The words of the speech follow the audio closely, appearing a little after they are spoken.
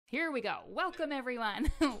Here we go. Welcome,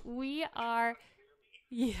 everyone. We are,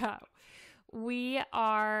 this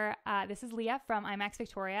is Leah from IMAX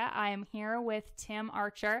Victoria. I am here with Tim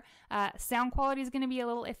Archer. Sound quality is going to be a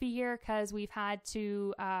little iffy here because we've had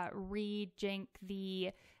to rejink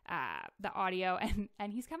the audio,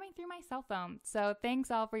 and he's coming through my cell phone. So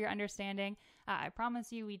thanks all for your understanding. I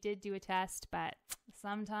promise you we did do a test, but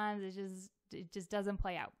sometimes it just doesn't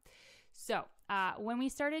play out. So when we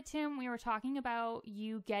started, Tim, we were talking about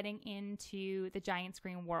you getting into the giant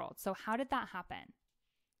screen world. So how did that happen?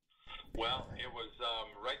 Well, it was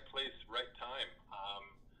right place, right time.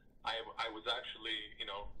 I was actually,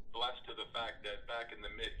 blessed to the fact that back in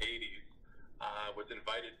the mid-'80s, was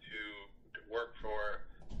invited to work for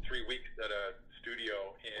 3 weeks at a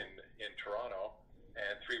studio in Toronto,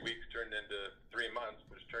 and 3 weeks turned into 3 months,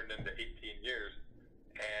 which turned into 18 years.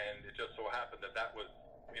 And it just so happened that was,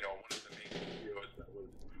 one of the main studios that was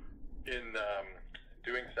in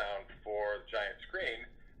doing sound for the giant screen.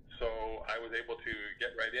 So I was able to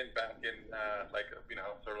get right in back in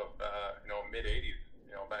mid-'80s,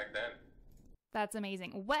 back then. That's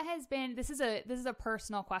amazing. What has been, this is a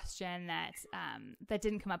personal question that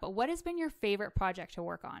didn't come up, but what has been your favorite project to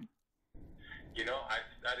work on?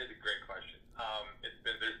 That is a great question.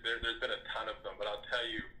 There's been a ton of them, but I'll tell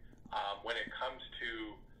you, when it comes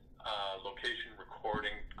to location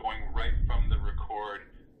recording, going right from the record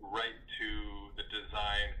right to the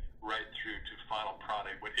design, right through to final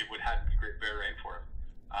product, it would have to be Great Bear Rainforest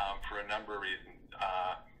for a number of reasons.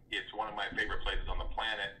 It's one of my favorite places on the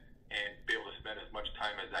planet, and be able to spend as much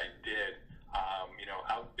time as I did,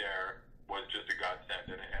 out there was just a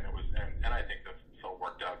godsend, and I think the film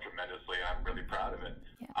worked out tremendously. I'm really proud of it.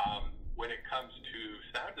 Yeah. When it comes to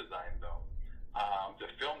sound design, though, the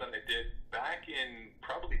film that I did back in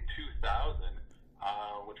probably 2000,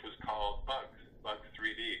 which was called Bugs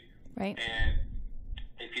 3D. Right. And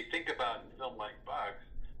if you think about a film like Bugs,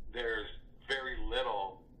 there's very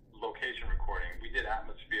little location recording. We did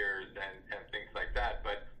atmospheres and things like that,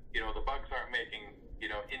 but the bugs aren't making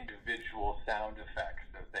individual sound effects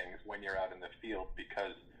and things when you're out in the field,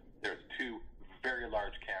 because there's two very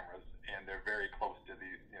large cameras and they're very close to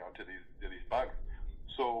these to these bugs.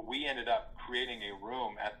 So we ended up creating a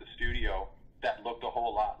room at the studio that looked a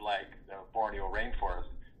whole lot like the Borneo rainforest,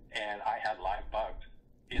 and I had live bugs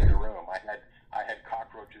in the room. I had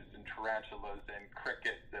cockroaches and tarantulas and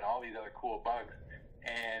crickets and all these other cool bugs,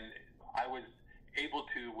 and I was able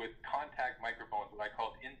to, with contact microphones, what I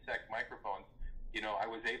called insect microphones, I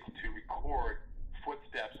was able to record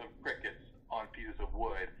footsteps of crickets on pieces of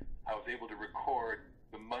wood. I was able to record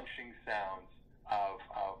the munching sounds of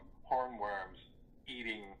hornworms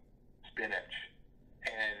eating spinach.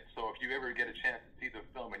 And so if you ever get a chance to see the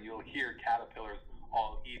film and you'll hear caterpillars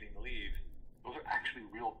all eating leaves, those are actually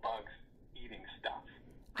real bugs eating stuff,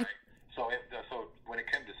 right? So when it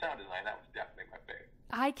came to sound design, that was definitely my favorite.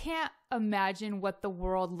 I can't imagine what the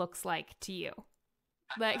world looks like to you.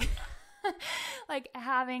 Like, like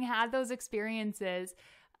having had those experiences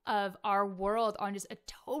of our world on just a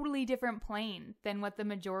totally different plane than what the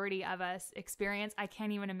majority of us experience. I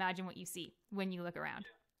can't even imagine what you see when you look around.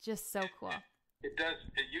 Just so cool. It does.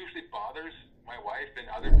 It usually bothers my wife and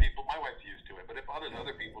other people. My wife's used to it, but it bothers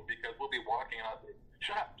other people because we'll be walking and I'll say,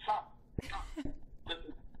 shut up, stop.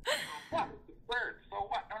 Listen. What? It's birds. So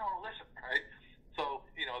what? No, listen, right? So,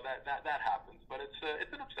 that happens, but it's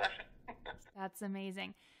an obsession. That's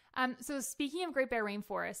amazing. So speaking of Great Bear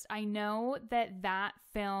Rainforest, I know that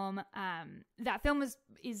film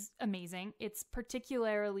is amazing. It's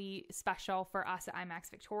particularly special for us at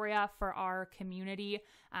IMAX Victoria, for our community,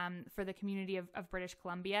 for the community of British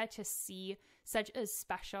Columbia, to see such a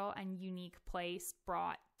special and unique place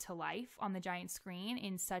brought to life on the giant screen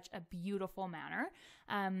in such a beautiful manner.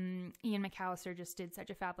 Ian McAllister just did such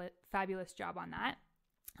a fabulous job on that.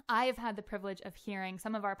 I have had the privilege of hearing,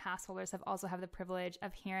 some of our pass holders have also had the privilege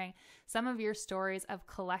of hearing some of your stories of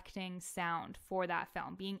collecting sound for that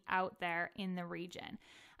film, being out there in the region.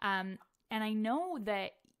 And I know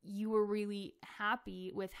that you were really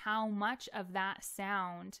happy with how much of that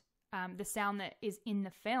sound, the sound that is in the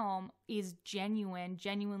film, is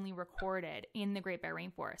genuinely recorded in the Great Bear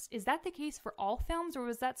Rainforest. Is that the case for all films, or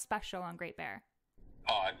was that special on Great Bear?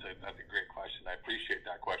 Oh, that's a great question. I appreciate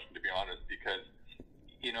that question, to be honest, because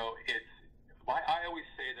I always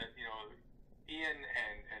say that, Ian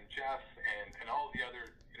and Jeff and all the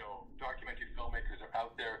other, documentary filmmakers are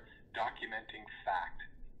out there documenting fact,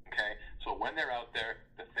 okay? So when they're out there,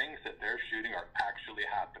 the things that they're shooting are actually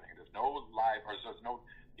happening. There's no live, or there's no,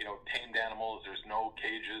 tamed animals, there's no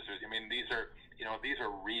cages, these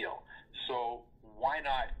are real. So why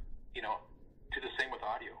not, to the same with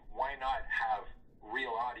audio, why not have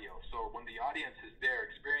real audio. So when the audience is there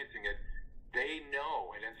experiencing it, they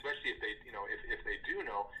know, and especially if they, if they do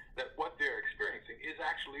know that what they're experiencing is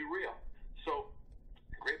actually real. So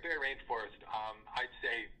Great Bear Rainforest, I'd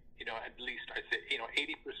say, at least I'd say,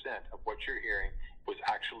 80% of what you're hearing was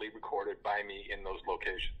actually recorded by me in those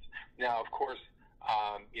locations. Now, of course,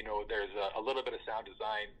 there's a little bit of sound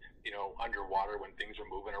design, underwater when things are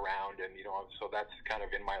moving around, and so that's kind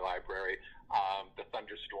of in my library. The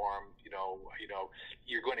thunderstorm,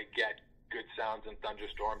 you're going to get good sounds in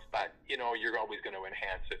thunderstorms, but you're always going to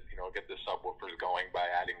enhance it, get the subwoofers going by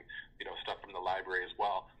adding stuff from the library as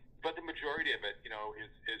well. But the majority of it,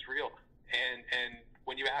 is real. And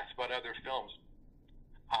when you ask about other films,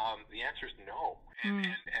 the answer is no, and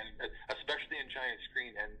especially in giant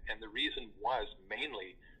screen. And the reason was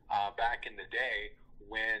mainly back in the day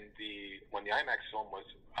when the IMAX film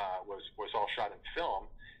was all shot in film,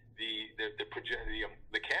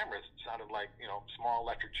 the cameras sounded like small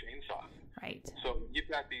electric chainsaws. Right. So you've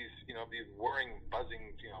got these these whirring,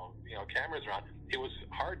 buzzing cameras around. It was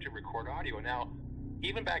hard to record audio. Now,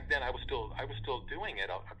 even back then, I was still doing it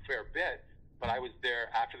a fair bit. But I was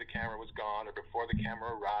there after the camera was gone or before the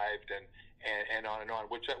camera arrived, and on,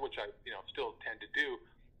 which I still tend to do.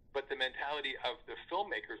 But the mentality of the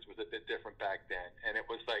filmmakers was a bit different back then, and it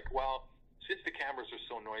was like, well, since the cameras are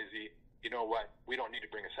so noisy, you know what? We don't need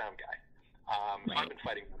to bring a sound guy. So I've been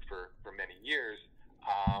fighting them for many years,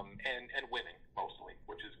 and winning mostly,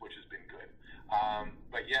 which has been good.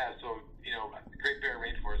 But yeah, so Great Bear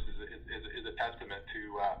Rainforest is a testament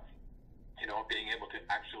to being able to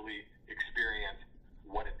actually experience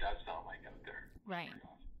what it does sound like out there.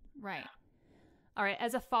 Right. All right.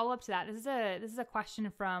 As a follow-up to that, this is a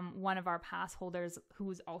question from one of our pass holders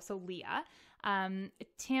who's also Leah.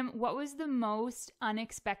 Tim, what was the most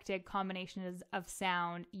unexpected combinations of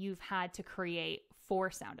sound you've had to create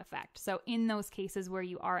for sound effect? So in those cases where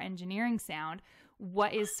you are engineering sound,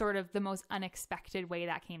 what is sort of the most unexpected way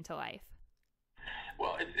that came to life?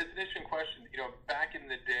 Well, it's an interesting question. Back in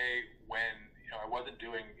the day when I wasn't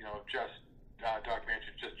doing just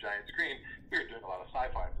documentaries, just giant screen, we were doing a lot of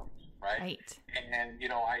sci-fi films, right? And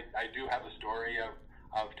I do have a story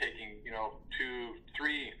of taking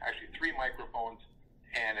three microphones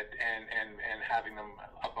and having them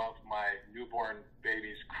above my newborn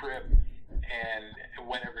baby's crib, and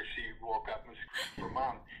whenever she woke up and screamed for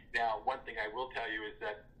mom. Now, one thing I will tell you is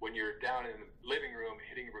that when you're down in the living room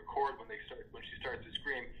hitting record when she starts to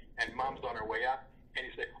scream and mom's on her way up, and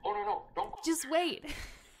you say, "Oh no, don't go. Just wait."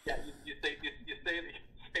 Yeah, you say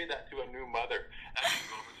that to a new mother.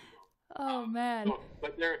 Oh man!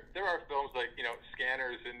 But there are films like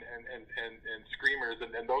Scanners and Screamers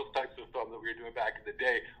and those types of films that we were doing back in the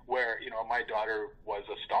day where my daughter was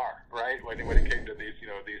a star, right? When it came to these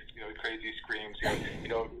crazy screams,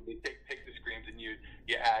 you take the screams and you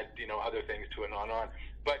add other things to it and on.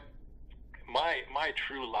 But my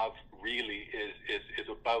true love really is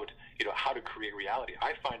about how to create reality.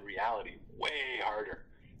 I find reality way harder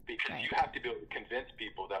because you have to be able to convince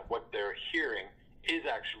people that what they're hearing is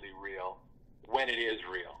actually real when it is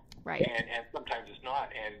real, right? And sometimes it's not.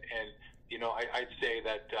 And I'd say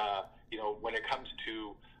that when it comes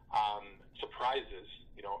to surprises,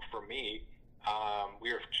 for me,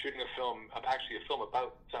 we were shooting a film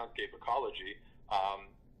about soundscape ecology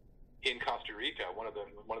in Costa Rica. One of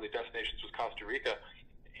the destinations was Costa Rica,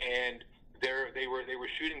 and they were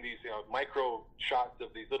shooting these micro shots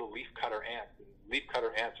of these little leaf cutter ants. And leaf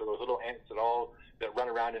cutter ants are those little ants that run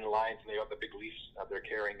around in lines, and they have the big leaves that they're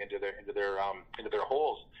carrying into their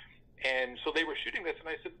holes. And so they were shooting this, and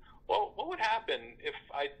I said, well, what would happen if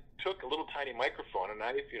I took a little tiny microphone and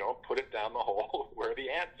I put it down the hole where the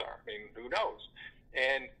ants are? I mean, who knows?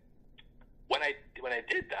 And when I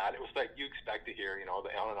did that, it was like you expect to hear the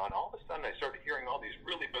on and on. All of a sudden, I started hearing all these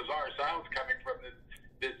really bizarre sounds coming from this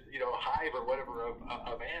hive or whatever of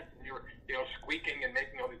ants, and they were squeaking and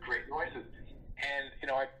making all these great noises. And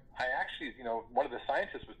I actually one of the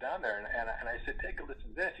scientists was down there, and I said, take a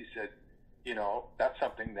listen to this. He said, that's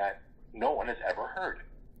something that no one has ever heard.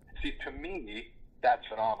 See, to me, that's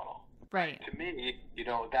phenomenal. Right. To me,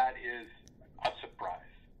 that is a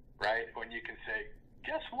surprise, right? When you can say,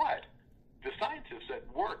 guess what? The scientists that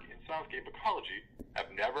work in soundscape ecology have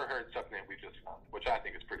never heard something that we just found, which I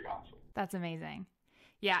think is pretty awesome. That's amazing.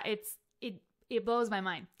 Yeah, it blows my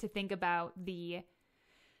mind to think about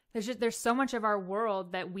there's so much of our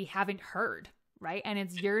world that we haven't heard, right? And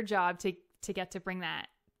it's your job to get to bring that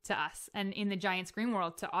to us, and in the giant screen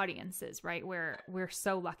world to audiences, right? Where we're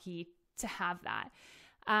so lucky to have that.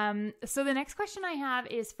 So the next question I have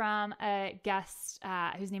is from a guest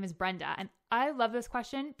whose name is Brenda. And I love this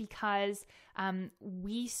question because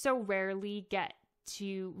we so rarely get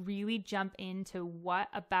to really jump into what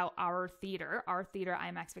about our theater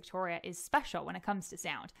IMAX Victoria, is special when it comes to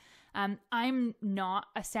sound. I'm not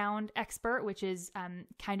a sound expert, which is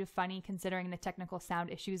kind of funny considering the technical sound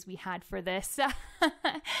issues we had for this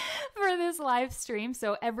for this live stream.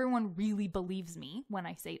 So everyone really believes me when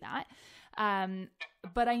I say that.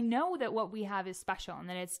 But I know that what we have is special and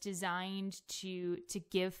that it's designed to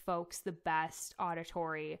give folks the best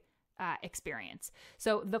auditory experience.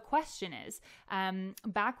 So the question is,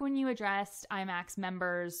 back when you addressed IMAX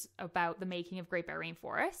members about the making of Great Bear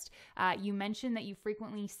Rainforest, you mentioned that you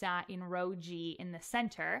frequently sat in row G in the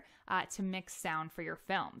center to mix sound for your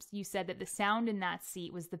films. You said that the sound in that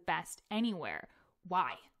seat was the best anywhere.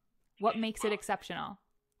 Why? What makes it exceptional?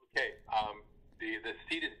 Okay, the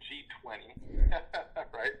seat is G20,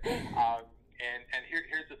 right? And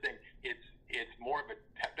here's the thing. It's more of a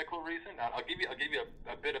technical reason. I'll give you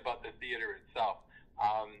a bit about the theater itself.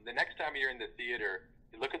 The next time you're in the theater,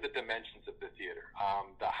 you look at the dimensions of the theater,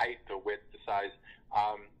 the height, the width, the size.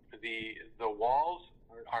 The walls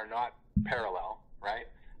are not parallel, right?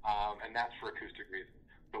 And that's for acoustic reasons.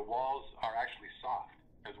 The walls are actually soft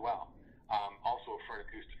as well, also for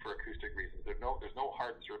acoustic reasons. There's no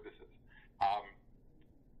hard surfaces.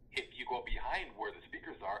 If you go behind where the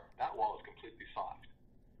speakers are, that wall is completely soft.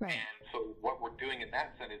 Right. And so what we're doing in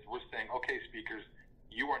that sense is we're saying, okay, speakers,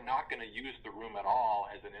 you are not going to use the room at all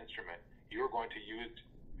as an instrument. You're going to use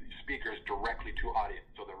speakers directly to audience,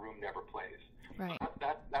 so the room never plays. Right. So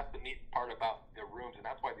that's the neat part about the rooms, and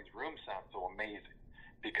that's why these rooms sound so amazing,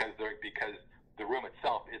 because the room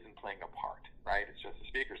itself isn't playing a part, right? It's just the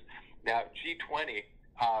speakers. Now, G20,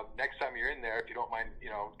 next time you're in there, if you don't mind,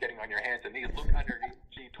 getting on your hands and knees, look underneath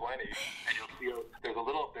G20, and you'll see there's a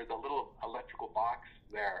little electrical box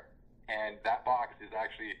there, and that box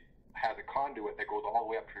has a conduit that goes all the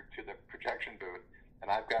way up to the projection booth, and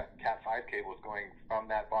I've got Cat5 cables going from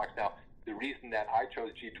that box. Now, the reason that I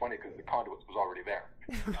chose G20 because the conduit was already there.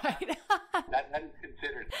 Right. that is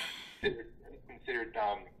considered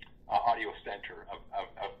audio center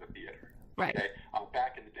of the theater. Right. Okay?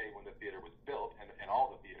 Back in the day when the theater was built, and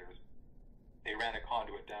all the theaters, they ran a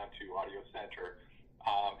conduit down to audio center,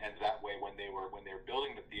 and that way when they were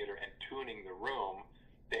building the theater and tuning the room,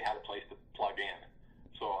 they had a place to plug in.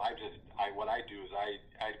 So what I do is I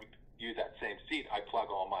use that same seat. I plug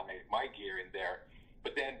all my gear in there.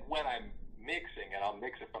 But then when I'm mixing, and I'll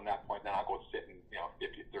mix it from that point, then I'll go sit in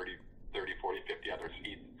 50, 30, 40, 50 other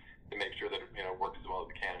seats to make sure that it works as well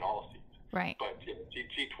as it can in all seats. Right. But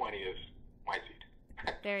G20 is my seat.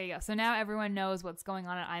 There you go. So now everyone knows what's going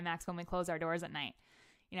on at IMAX when we close our doors at night.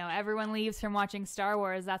 Everyone leaves from watching Star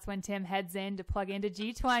Wars. That's when Tim heads in to plug into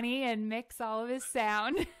G20 and mix all of his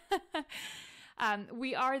sound.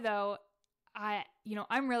 We are, though,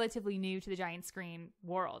 I'm relatively new to the giant screen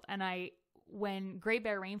world. And when Great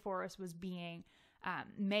Bear Rainforest was being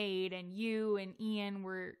made, and you and Ian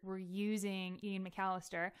were using, Ian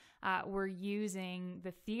McAllister, were using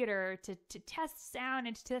the theater to test sound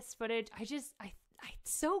and to test footage.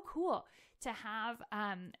 It's so cool to have,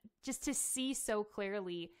 just to see so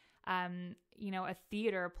clearly, a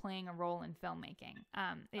theater playing a role in filmmaking,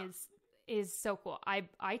 is so cool.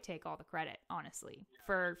 I take all the credit, honestly,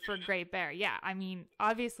 for Great Bear. Yeah. I mean,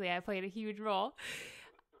 obviously I played a huge role.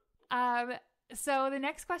 So the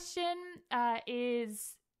next question,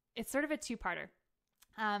 it's sort of a two-parter.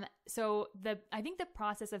 So I think the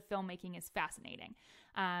process of filmmaking is fascinating.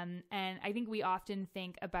 And I think we often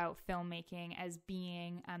think about filmmaking as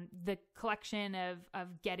being the collection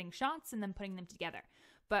of getting shots and then putting them together.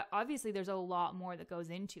 But obviously there's a lot more that goes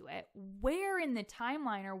into it. Where in the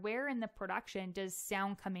timeline or where in the production does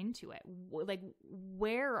sound come into it? Like,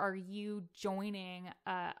 where are you joining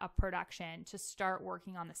a production to start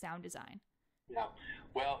working on the sound design? Yeah,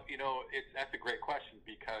 well, that's a great question,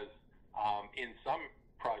 because in some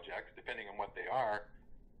projects, depending on what they are,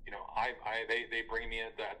 they bring me in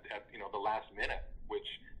at the last minute, which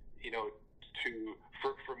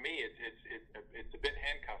for me it's a bit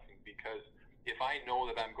handcuffing, because if I know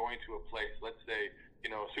that I'm going to a place, let's say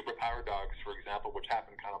Superpower dogs, for example, which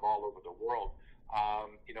happen kind of all over the world,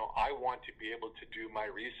 I want to be able to do my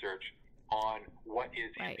research on what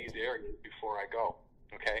is Right. in these areas before I go.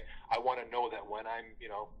 Okay, I want to know that when I'm,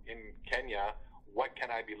 in Kenya, what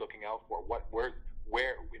can I be looking out for? Where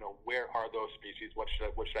are those species? What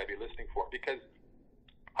should I be listening for? Because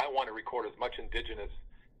I want to record as much indigenous,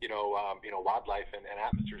 wildlife and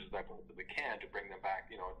atmospheres as I possibly can to bring them back,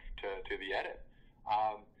 to the edit.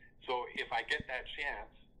 So if I get that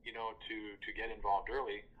chance, to get involved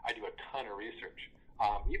early, I do a ton of research.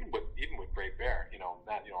 Even with Great Bear,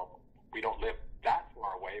 we don't live that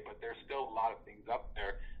far away, but there's still a lot of things up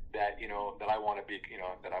there that that I want to be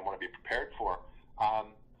prepared for.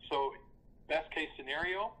 So best case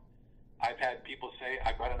scenario, I've had people say,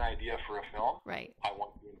 I've got an idea for a film. Right. I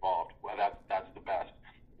want to be involved. Well, that's the best.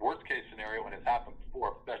 Worst case scenario, and it's happened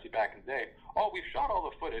before, especially back in the day, we've shot all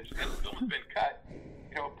the footage and the film's been cut,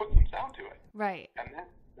 put some sound to it. Right. And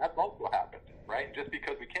that's also happened, right? And just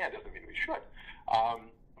because we can doesn't mean we should.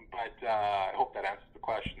 But I hope that answers the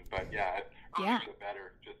question. But yeah, earlier the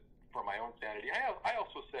better, just for my own sanity. I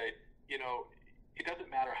also say, it doesn't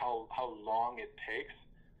matter how long it takes.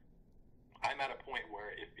 I'm at a point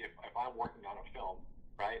where if I'm working on a film,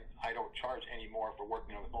 right, I don't charge any more for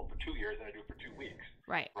working on the film for 2 years than I do for 2 weeks.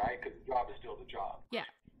 Right. Right? Because the job is still the job. Yeah.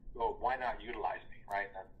 So why not utilize me,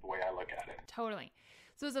 right? That's the way I look at it. Totally.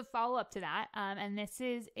 So as a follow-up to that, and this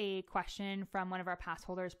is a question from one of our pass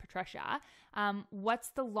holders, Patricia, what's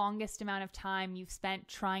the longest amount of time you've spent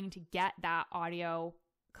trying to get that audio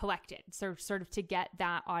collected? So sort of to get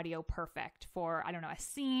that audio perfect for, I don't know, a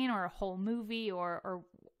scene or a whole movie or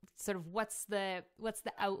sort of what's the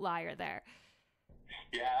outlier there?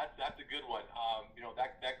 Yeah, that's a good one.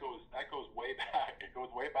 That goes way back. It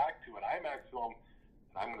goes way back to an IMAX film.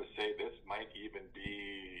 And I'm going to say this might even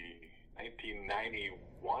be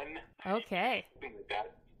 1991. Okay. Something like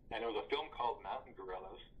that. And it was a film called Mountain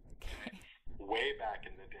Gorillas. Okay. Way back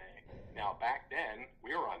in the day. Now, back then,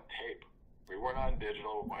 we were on tape. We weren't on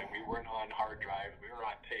digital. We weren't on hard drives. We were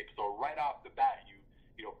on tape. So right off the bat, you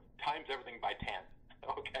times everything by 10.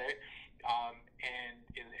 Okay.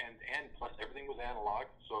 And plus everything was analog,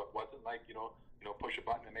 so it wasn't like push a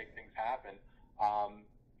button to make things happen.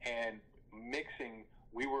 And mixing,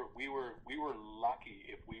 we were lucky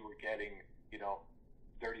if we were getting 30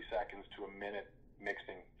 seconds to a minute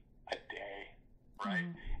mixing a day, right?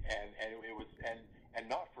 Mm-hmm. And it was and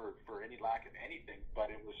not for any lack of anything,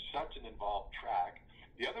 but it was such an involved track.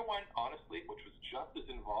 The other one, honestly, which was just as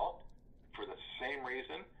involved for the same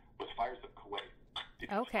reason, was Fires of Kuwait.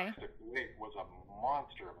 Okay. Fires of Kuwait was a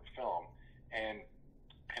monster of a film, and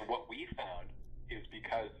what we found is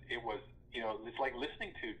because it was it's like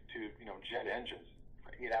listening to jet engines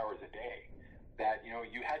for 8 hours a day. That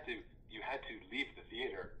you had to leave the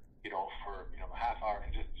theater for a half hour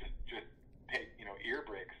and just take ear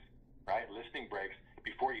breaks, right, listening breaks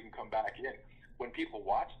before you can come back in. When people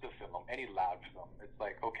watch the film, any loud film, it's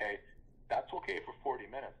like, okay, that's okay for 40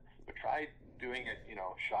 minutes, but try doing it,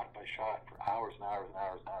 shot by shot for hours and hours and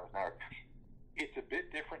hours and hours and hours. It's a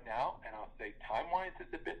bit different now, and I'll say time-wise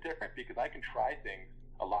it's a bit different because I can try things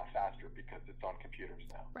a lot faster because it's on computers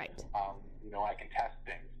now. Right. I can test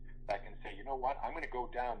things. I can say, you know what, I'm going to go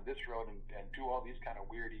down this road and do all these kind of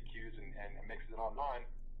weird EQs and mix it online.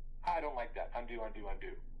 I don't like that. Undo.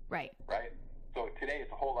 Right. Right? So today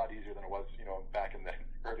it's a whole lot easier than it was, back in the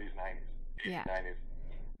early 90s. Yeah. 90s.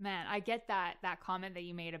 Man, I get that comment that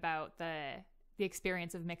you made about the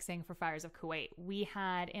experience of mixing for Fires of Kuwait. We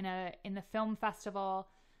had in the film festival,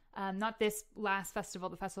 not this last festival,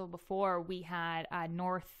 the festival before, we had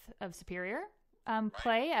North of Superior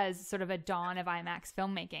play as sort of a dawn of IMAX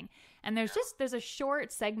filmmaking. And there's a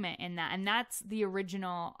short segment in that, and that's the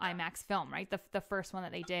original IMAX film, right? The first one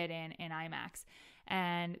that they did in IMAX.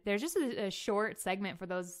 And there's just a short segment for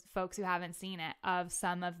those folks who haven't seen it of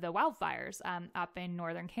some of the wildfires up in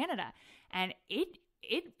northern Canada. And it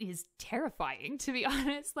is terrifying, to be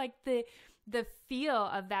honest. Like the feel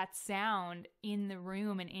of that sound in the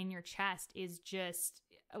room and in your chest is just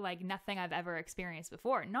like nothing I've ever experienced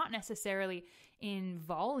before. Not necessarily in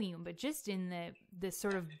volume, but just in the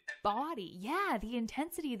sort of body. Yeah, the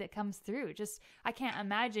intensity that comes through. Just, I can't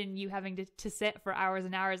imagine you having to sit for hours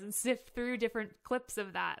and hours and sift through different clips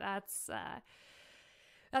of that. That's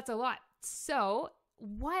a lot. So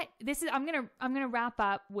I'm gonna wrap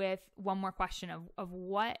up with one more question of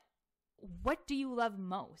what do you love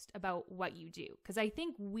most about what you do? Because I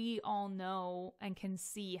think we all know and can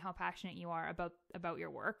see how passionate you are about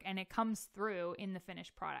your work, and it comes through in the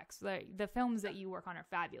finished products. The films that you work on are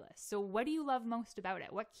fabulous. So what do you love most about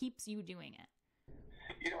it? What keeps you doing it?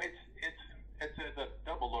 It's a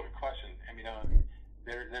double-loaded question. I mean,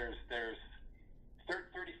 there's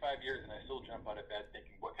 35 years, and I still jump out of bed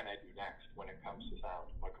thinking, what can I do next when it comes to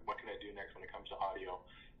sound? What can I do next when it comes to audio?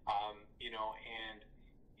 And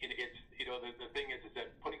the thing is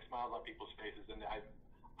that putting smiles on people's faces, and I'm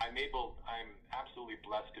absolutely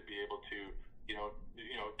blessed to be able to,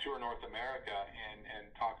 tour North America and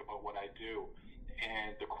talk about what I do.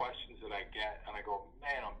 And the questions that I get, and I go,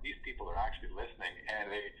 man, these people are actually listening, and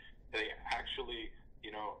they actually,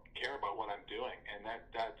 care about what I'm doing. And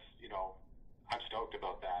that's I'm stoked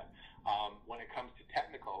about that. When it comes to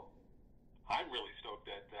technical, I'm really stoked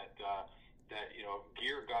that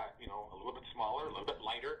gear got, a little bit smaller, a little bit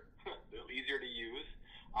lighter, a little easier to use.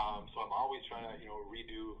 So I'm always trying to,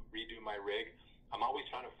 redo my rig. I'm always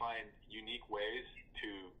trying to find unique ways to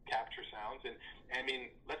capture sounds. And I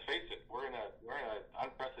mean, let's face it, we're in an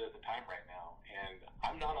unprecedented time right now, and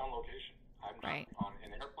I'm not on location. I'm not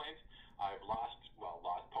in airplanes. I've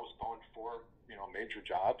postponed 4, major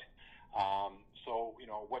jobs. So,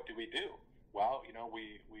 what do we do? Well,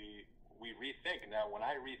 we rethink. Now, when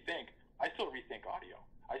I rethink, I still rethink audio.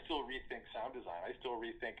 I still rethink sound design. I still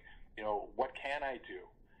rethink, what can I do?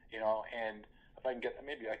 And if I can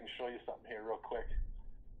maybe I can show you something here real quick.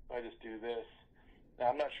 If I just do this. Now,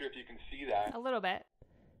 I'm not sure if you can see that. A little bit.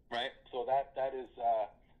 Right? So that is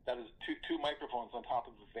two microphones on top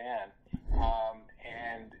of the van.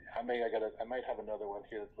 And I might have another one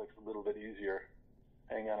here that looks a little bit easier.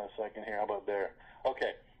 Hang on a second here. How about there?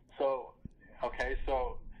 Okay. So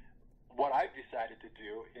what I've decided to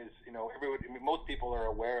do is, most people are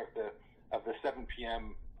aware of the 7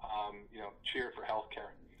 p.m. Cheer for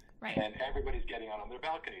healthcare. Right. And everybody's getting out on their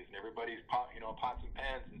balconies, and everybody's pots and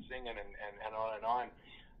pans and singing and on and on.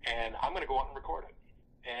 And I'm going to go out and record it.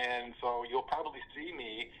 And so you'll probably see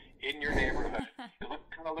me in your neighborhood.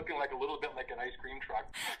 Kind of looking like a little bit like an ice cream truck,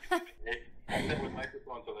 and then with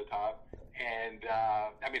microphones on the top. And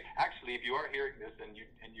actually, if you are hearing this and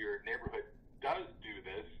your neighborhood does do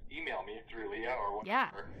this, email me through Leah or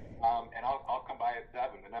whatever. Yeah. And I'll come by at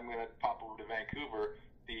 7, and I'm going to pop over to Vancouver.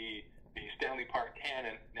 The Stanley Park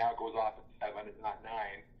cannon now goes off at 7 and not 9.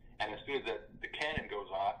 And as soon as the cannon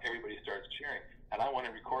goes off, everybody starts cheering. And I want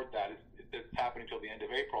to record that. It's happening until the end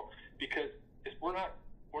of April, because we're not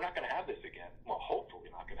going to have this again. Well, hopefully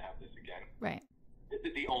not going to have this again. Right. This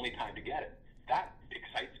is the only time to get it. That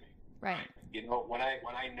excites me. Right. When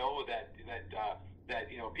I know that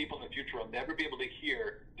people in the future will never be able to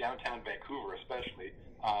hear downtown Vancouver, especially.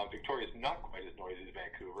 Victoria is not quite as noisy as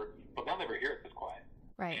Vancouver, but they'll never hear it this quiet.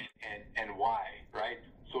 Right. And why, right?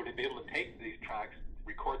 So to be able to take these tracks,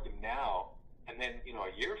 record them now, and then,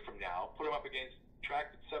 a year from now, put them up against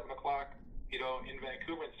tracks at 7 o'clock, in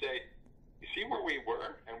Vancouver, and say, you see where we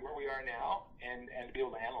were and where we are now, and to be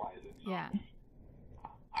able to analyze it. So yeah.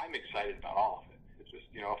 I'm excited about all of it. It's just,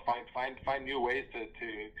 find new ways to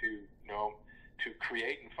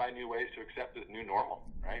create and find new ways to accept this new normal,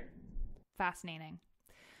 right? Fascinating.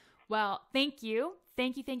 Well, thank you.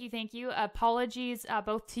 Thank you. Apologies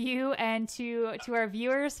both to you and to our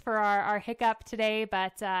viewers for our hiccup today,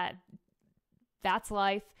 but that's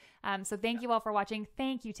life. So thank you all for watching.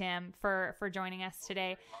 Thank you, Tim, for joining us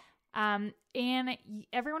today. And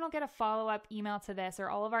everyone will get a follow-up email to this, or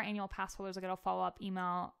all of our annual pass holders will get a follow-up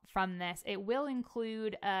email from this. It will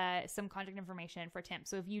include some contact information for Tim.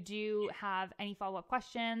 So if you do have any follow-up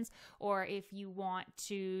questions, or if you want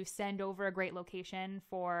to send over a great location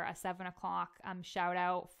for a 7 o'clock shout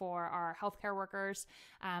out for our healthcare workers,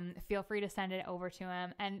 feel free to send it over to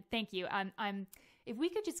him. And thank you. If we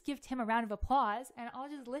could just give Tim a round of applause, and I'll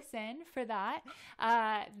just listen for that,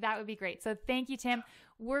 that would be great. So thank you, Tim.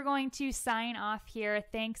 We're going to sign off here.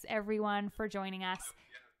 Thanks, everyone, for joining us.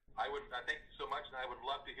 I thank you so much, and I would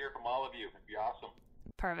love to hear from all of you. It'd be awesome.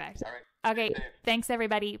 Perfect. All right. Okay. Thanks,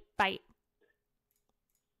 everybody. Bye.